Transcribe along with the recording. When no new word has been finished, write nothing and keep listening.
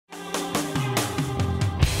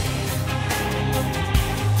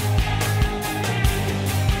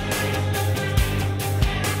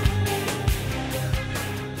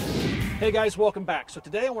Hey guys, welcome back. So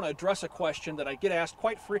today I want to address a question that I get asked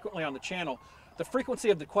quite frequently on the channel. The frequency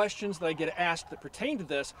of the questions that I get asked that pertain to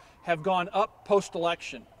this have gone up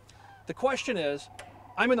post-election. The question is,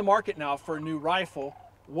 I'm in the market now for a new rifle.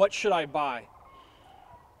 What should I buy?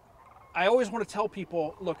 I always want to tell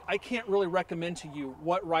people, look, I can't really recommend to you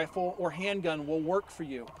what rifle or handgun will work for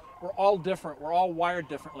you. We're all different. We're all wired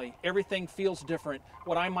differently. Everything feels different.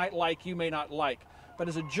 What I might like, you may not like. But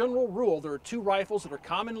as a general rule, there are two rifles that are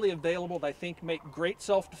commonly available that I think make great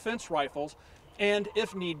self-defense rifles, and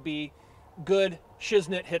if need be, good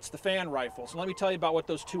shiznit hits the fan rifles. And let me tell you about what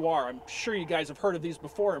those two are. I'm sure you guys have heard of these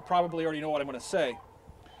before and probably already know what I'm going to say.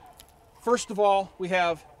 First of all, we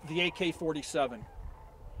have the AK-47.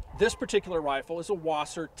 This particular rifle is a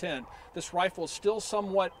Wasser 10. This rifle is still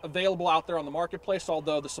somewhat available out there on the marketplace,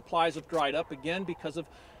 although the supplies have dried up again because of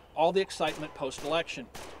all the excitement post-election.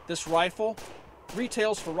 This rifle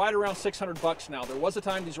retails for right around 600 bucks now. There was a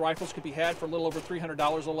time these rifles could be had for a little over $300,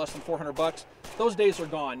 a little less than 400 bucks. Those days are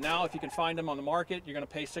gone. Now, if you can find them on the market, you're going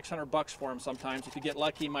to pay 600 bucks for them sometimes. If you get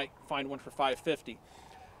lucky, you might find one for 550.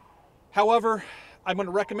 However, I'm going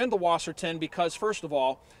to recommend the Wasser 10 because, first of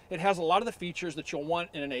all, it has a lot of the features that you'll want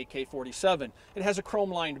in an AK-47. It has a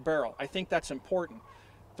chrome-lined barrel. I think that's important.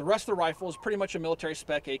 The rest of the rifle is pretty much a military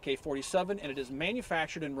spec AK-47, and it is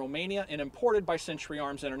manufactured in Romania and imported by Century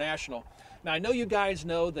Arms International. Now, I know you guys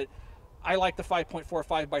know that I like the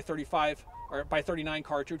 5.45 by 35 or by 39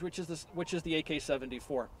 cartridge, which is the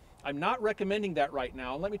AK-74. I'm not recommending that right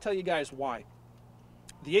now, and let me tell you guys why.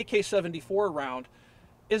 The AK-74 round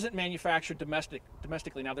isn't manufactured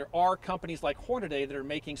domestically. Now, there are companies like Hornady that are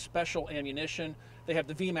making special ammunition. They have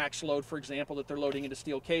the VMAX load, for example, that they're loading into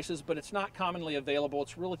steel cases, but it's not commonly available.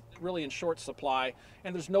 It's really in short supply,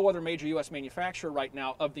 and there's no other major U.S. manufacturer right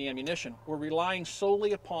now of the ammunition. We're relying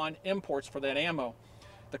solely upon imports for that ammo.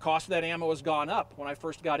 The cost of that ammo has gone up. When I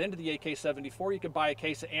first got into the AK-74, you could buy a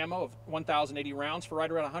case of ammo of 1,080 rounds for right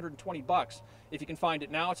around 120 bucks. If you can find it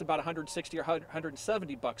now, it's about 160 or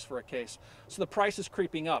 170 bucks for a case. So the price is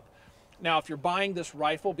creeping up. Now, if you're buying this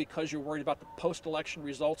rifle because you're worried about the post-election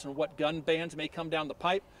results and what gun bans may come down the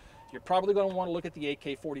pipe, you're probably going to want to look at the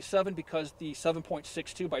AK-47 because the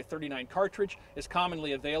 7.62 by 39 cartridge is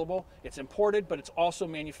commonly available. It's imported, but it's also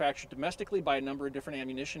manufactured domestically by a number of different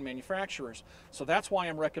ammunition manufacturers. So that's why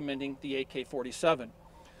I'm recommending the AK-47.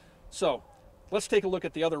 So let's take a look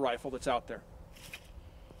at the other rifle that's out there.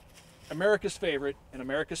 America's favorite and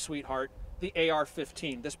America's sweetheart, the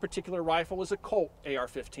AR-15. This particular rifle is a Colt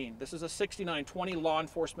AR-15. This is a 6920 law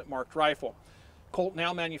enforcement marked rifle. Colt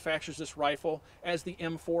now manufactures this rifle as the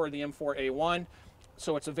M4 or the M4A1,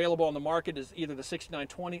 so it's available on the market as either the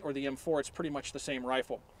 6920 or the M4. It's pretty much the same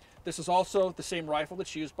rifle. This is also the same rifle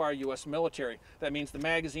that's used by our U.S. military. That means the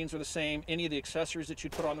magazines are the same. Any of the accessories that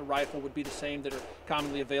you'd put on the rifle would be the same that are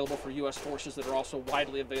commonly available for U.S. forces that are also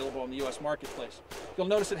widely available on the U.S. marketplace. You'll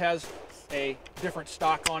notice it has a different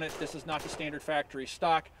stock on it. This is not the standard factory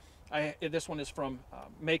stock. This one is from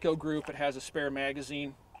Mako Group. It has a spare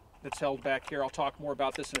magazine that's held back here. I'll talk more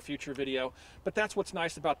about this in a future video, but that's what's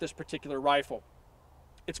nice about this particular rifle.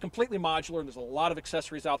 It's completely modular, and there's a lot of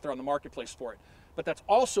accessories out there on the marketplace for it. But that's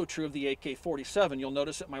also true of the AK-47. You'll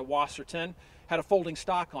notice that my Wasser 10 had a folding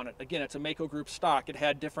stock on it. Again, it's a Mako Group stock. It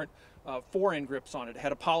had different fore-end grips on it. It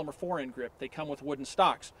had a polymer fore-end grip. They come with wooden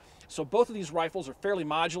stocks. So both of these rifles are fairly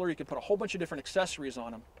modular. You can put a whole bunch of different accessories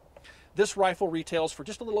on them. This rifle retails for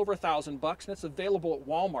just a little over $1,000, and it's available at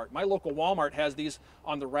Walmart. My local Walmart has these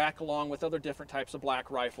on the rack along with other different types of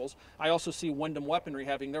black rifles. I also see Wyndham Weaponry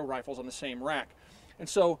having their rifles on the same rack. And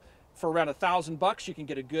so for around $1,000, you can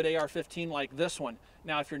get a good AR-15 like this one.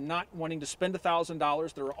 Now, if you're not wanting to spend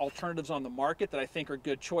 $1,000, there are alternatives on the market that I think are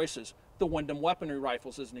good choices. The Wyndham Weaponry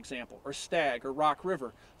rifles is an example, or Stag, or Rock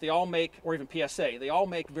River. They all make, or even PSA, they all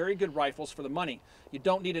make very good rifles for the money. You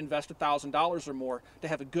don't need to invest $1,000 or more to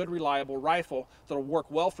have a good, reliable rifle that'll work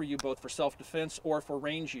well for you both for self-defense or for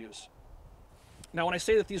range use. Now, when I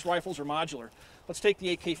say that these rifles are modular, let's take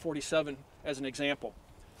the AK-47 as an example.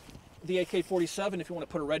 The AK-47, if you want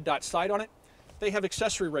to put a red dot sight on it, they have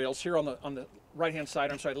accessory rails here on the right-hand side,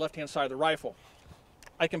 the left-hand side of the rifle.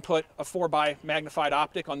 I can put a 4x magnified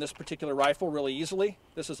optic on this particular rifle really easily.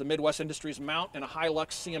 This is a Midwest Industries mount and a Hilux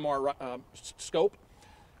CMR scope.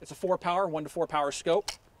 It's a 4-power, 1-to-4 power scope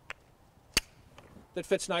that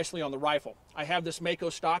fits nicely on the rifle. I have this Mako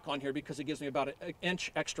stock on here because it gives me about an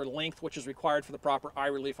inch extra length, which is required for the proper eye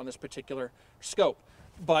relief on this particular scope.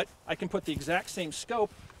 But I can put the exact same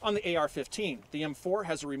scope on the AR-15. The M4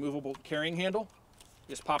 has a removable carrying handle.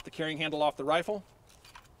 You just pop the carrying handle off the rifle.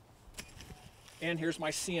 And here's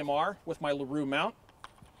my CMR with my LaRue mount.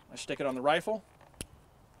 I stick it on the rifle,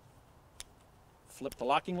 flip the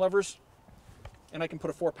locking levers, and I can put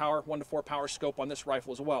a 1 to 4 power scope on this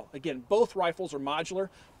rifle as well. Again, both rifles are modular.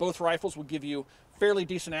 Both rifles will give you fairly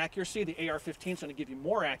decent accuracy. The AR-15 is going to give you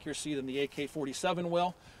more accuracy than the AK-47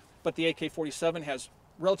 will, but the AK-47 has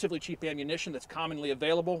relatively cheap ammunition that's commonly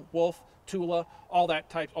available. Wolf, Tula, all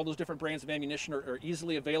those different brands of ammunition are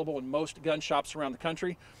easily available in most gun shops around the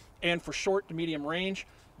country. And for short to medium range,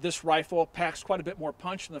 this rifle packs quite a bit more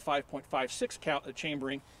punch than the 5.56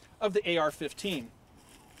 chambering of the AR-15.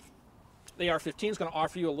 The AR-15 is going to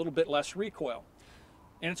offer you a little bit less recoil.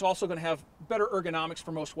 And it's also going to have better ergonomics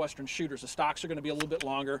for most Western shooters. The stocks are going to be a little bit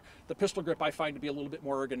longer. The pistol grip I find to be a little bit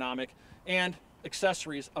more ergonomic. And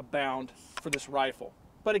accessories abound for this rifle.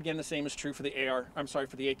 But again, the same is true for the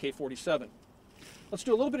for the AK-47. Let's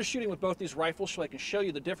do a little bit of shooting with both these rifles so I can show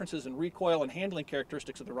you the differences in recoil and handling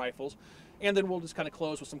characteristics of the rifles. And then we'll just kind of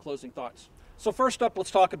close with some closing thoughts. So first up,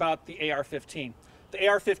 let's talk about the AR-15. The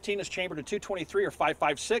AR-15 is chambered in .223 or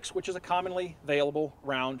 5.56, which is a commonly available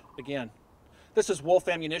round again. This is Wolf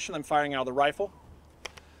ammunition I'm firing out of the rifle.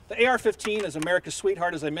 The AR-15 is America's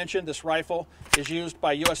sweetheart, as I mentioned. This rifle is used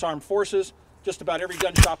by U.S. Armed Forces. Just about every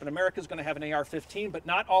gun shop in America is going to have an AR-15, but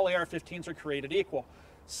not all AR-15s are created equal.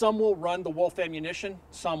 Some will run the Wolf ammunition,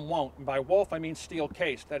 some won't. And by Wolf, I mean steel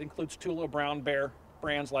cased. That includes Tula, Brown Bear,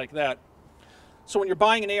 brands like that. So when you're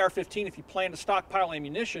buying an AR-15, if you plan to stockpile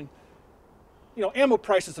ammunition, you know, ammo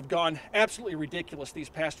prices have gone absolutely ridiculous these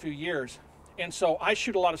past few years. And so I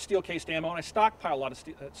shoot a lot of steel-cased ammo, and I stockpile a lot of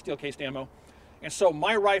steel-cased ammo. And so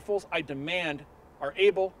my rifles, I demand, are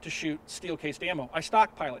able to shoot steel-cased ammo. I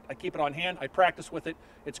stockpile it. I keep it on hand. I practice with it.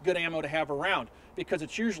 It's good ammo to have around because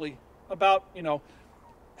it's usually about, you know,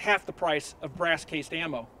 half the price of brass-cased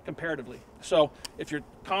ammo comparatively. So if you're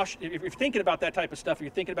thinking about that type of stuff, or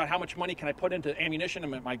you're thinking about how much money can I put into ammunition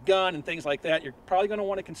and my gun and things like that, you're probably going to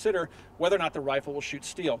want to consider whether or not the rifle will shoot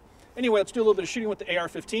steel. Anyway, let's do a little bit of shooting with the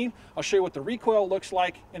AR-15. I'll show you what the recoil looks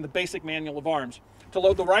like in the basic manual of arms. To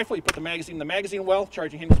load the rifle, you put the magazine in the magazine well,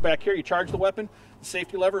 charging hinge back here, you charge the weapon. The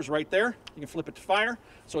safety lever is right there. You can flip it to fire.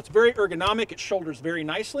 So it's very ergonomic, it shoulders very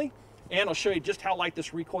nicely, and I'll show you just how light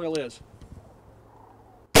this recoil is.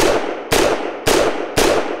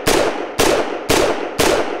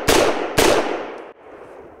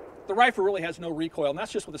 The rifle really has no recoil, and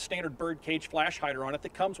that's just with a standard bird cage flash hider on it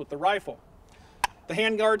that comes with the rifle. The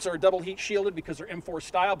handguards are double heat shielded because they're M4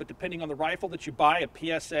 style, but depending on the rifle that you buy,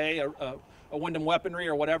 a PSA, a Wyndham Weaponry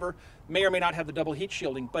or whatever, may or may not have the double heat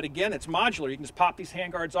shielding. But again, it's modular. You can just pop these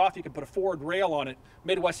handguards off. You can put a forward rail on it.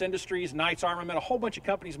 Midwest Industries, Knights Armament, a whole bunch of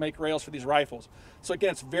companies make rails for these rifles. So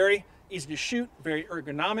again, it's very easy to shoot, very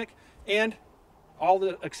ergonomic, and all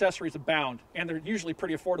the accessories abound. And they're usually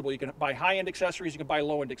pretty affordable. You can buy high-end accessories, you can buy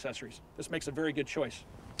low-end accessories. This makes a very good choice.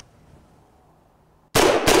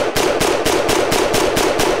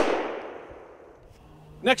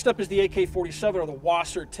 Next up is the AK-47 or the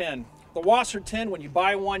Wasser 10. The Wasser 10, when you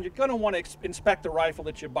buy one, you're going to want to inspect the rifle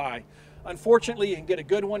that you buy. Unfortunately, you can get a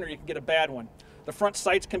good one or you can get a bad one. The front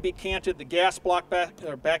sights can be canted, the gas block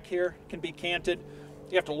back here can be canted.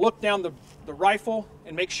 You have to look down the rifle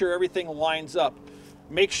and make sure everything lines up.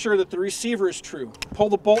 Make sure that the receiver is true. Pull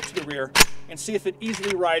the bolt to the rear and see if it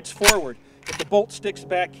easily rides forward. If the bolt sticks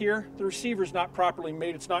back here, the receiver is not properly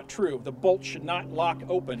made, it's not true. The bolt should not lock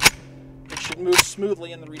open. It should move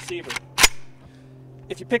smoothly in the receiver.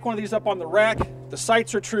 If you pick one of these up on the rack, the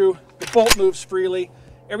sights are true, the bolt moves freely,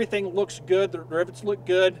 everything looks good, the rivets look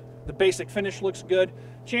good, the basic finish looks good,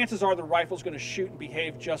 chances are the rifle's going to shoot and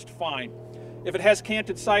behave just fine. If it has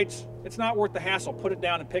canted sights, it's not worth the hassle. Put it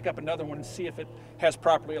down and pick up another one and see if it has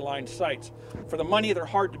properly aligned sights. For the money, they're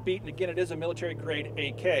hard to beat, and again, it is a military-grade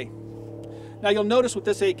AK. Now you'll notice with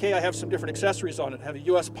this AK, I have some different accessories on it. I have a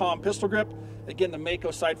US Palm pistol grip, again the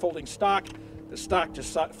Mako side folding stock. The stock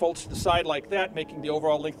just folds to the side like that, making the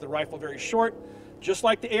overall length of the rifle very short. Just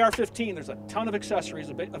like the AR-15, there's a ton of accessories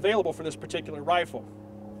available for this particular rifle.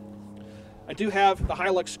 I do have the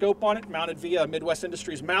Hilux scope on it, mounted via Midwest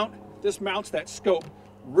Industries mount. This mounts that scope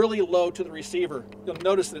really low to the receiver. You'll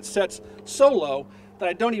notice that it sets so low that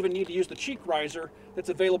I don't even need to use the cheek riser that's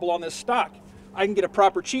available on this stock. I can get a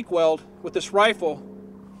proper cheek weld with this rifle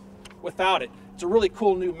without it. It's a really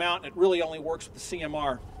cool new mount, and it really only works with the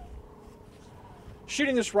CMR.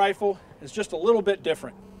 Shooting this rifle is just a little bit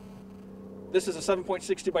different. This is a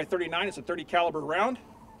 7.62 by 39, it's a 30 caliber round.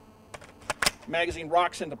 Magazine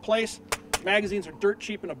rocks into place. Magazines are dirt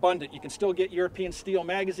cheap and abundant. You can still get European steel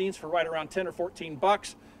magazines for right around 10 or 14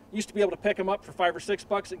 bucks. Used to be able to pick them up for 5 or 6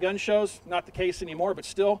 bucks at gun shows. Not the case anymore, but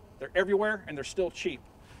still, they're everywhere and they're still cheap.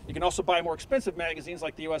 You can also buy more expensive magazines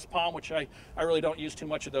like the US Palm, which I really don't use too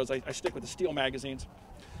much of those. I stick with the steel magazines.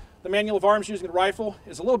 The manual of arms using the rifle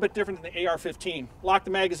is a little bit different than the AR-15. Lock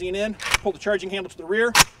the magazine in, pull the charging handle to the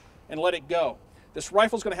rear, and let it go. This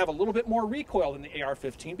rifle is going to have a little bit more recoil than the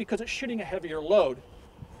AR-15 because it's shooting a heavier load.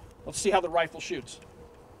 Let's see how the rifle shoots.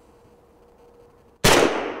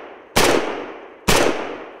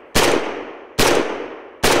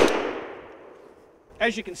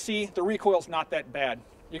 As you can see, the recoil is not that bad.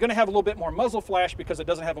 You're going to have a little bit more muzzle flash because it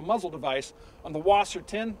doesn't have a muzzle device. On the Wasser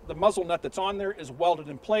 10, the muzzle nut that's on there is welded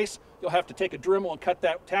in place. You'll have to take a Dremel and cut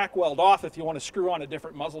that tack weld off if you want to screw on a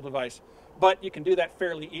different muzzle device. But you can do that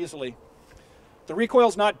fairly easily. The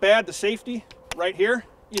recoil's not bad. The safety right here,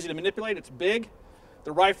 easy to manipulate. It's big.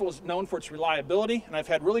 The rifle is known for its reliability, and I've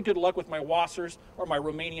had really good luck with my Wassers or my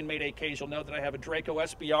Romanian-made AKs. You'll know that I have a Draco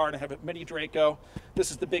SBR and I have a Mini Draco. This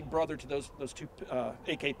is the big brother to those two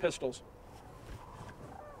AK pistols.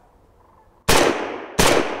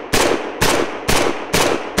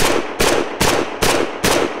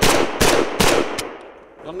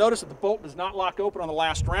 You'll notice that the bolt does not lock open on the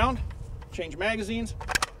last round. Change magazines,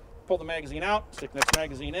 pull the magazine out, stick the next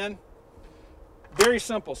magazine in. Very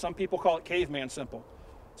simple. Some people call it caveman simple.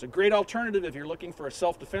 It's a great alternative if you're looking for a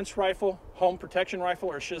self-defense rifle, home protection rifle,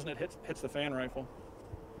 or a shiznit hits the fan rifle.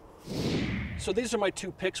 So these are my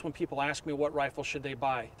two picks when people ask me what rifle should they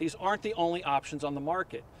buy. These aren't the only options on the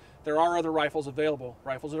market. There are other rifles available,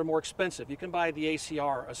 rifles that are more expensive. You can buy the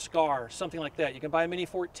ACR, a SCAR, something like that. You can buy a Mini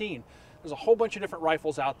 14. There's a whole bunch of different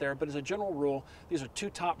rifles out there, but as a general rule, these are two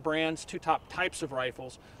top brands, two top types of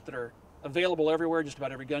rifles that are available everywhere, just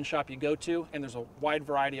about every gun shop you go to, and there's a wide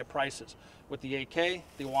variety of prices. With the AK,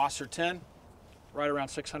 the Wasser 10, right around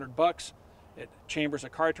 600 bucks. It chambers a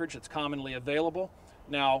cartridge that's commonly available.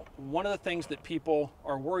 Now, one of the things that people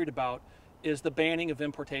are worried about is the banning of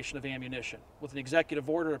importation of ammunition. With an executive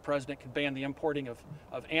order, the president can ban the importing of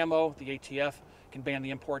ammo. The ATF can ban the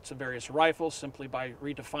imports of various rifles simply by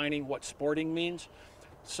redefining what sporting means.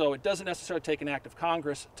 So it doesn't necessarily take an act of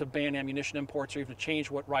Congress to ban ammunition imports or even to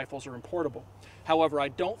change what rifles are importable. However, I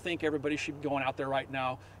don't think everybody should be going out there right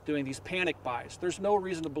now doing these panic buys. There's no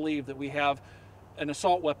reason to believe that we have an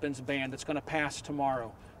assault weapons ban that's going to pass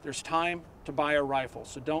tomorrow. There's time to buy a rifle,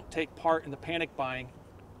 so don't take part in the panic buying,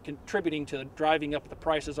 contributing to driving up the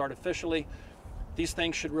prices artificially. These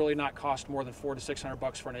things should really not cost more than $400 to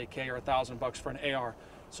 $600 for an AK or $1,000 for an AR.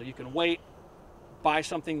 So you can wait, buy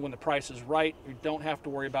something when the price is right. You don't have to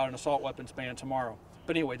worry about an assault weapons ban tomorrow.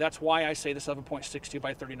 But anyway, that's why I say the 7.62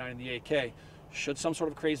 by 39 in the AK. Should some sort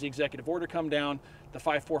of crazy executive order come down, the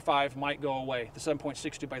 5.45 might go away. The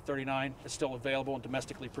 7.62 by 39 is still available and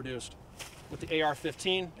domestically produced. With the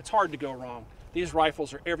AR-15, it's hard to go wrong. These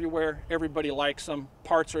rifles are everywhere, everybody likes them,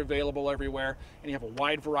 parts are available everywhere, and you have a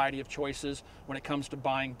wide variety of choices when it comes to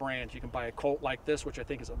buying brands. You can buy a Colt like this, which I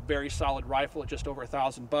think is a very solid rifle at just over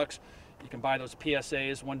 $1,000. You can buy those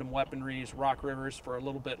PSAs, Wyndham Weaponries, Rock Rivers for a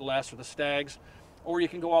little bit less, or the Stags. Or you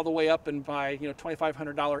can go all the way up and buy,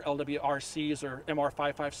 $2,500 LWRCs or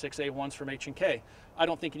MR556A1s from H&K. I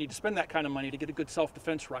don't think you need to spend that kind of money to get a good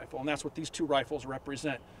self-defense rifle, and that's what these two rifles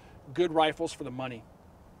represent. Good rifles for the money.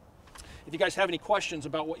 If you guys have any questions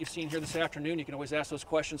about what you've seen here this afternoon, you can always ask those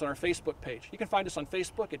questions on our Facebook page. You can find us on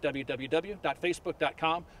Facebook at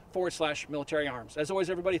www.facebook.com/militaryarms. As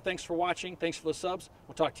always, everybody, thanks for watching. Thanks for the subs.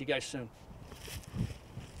 We'll talk to you guys soon.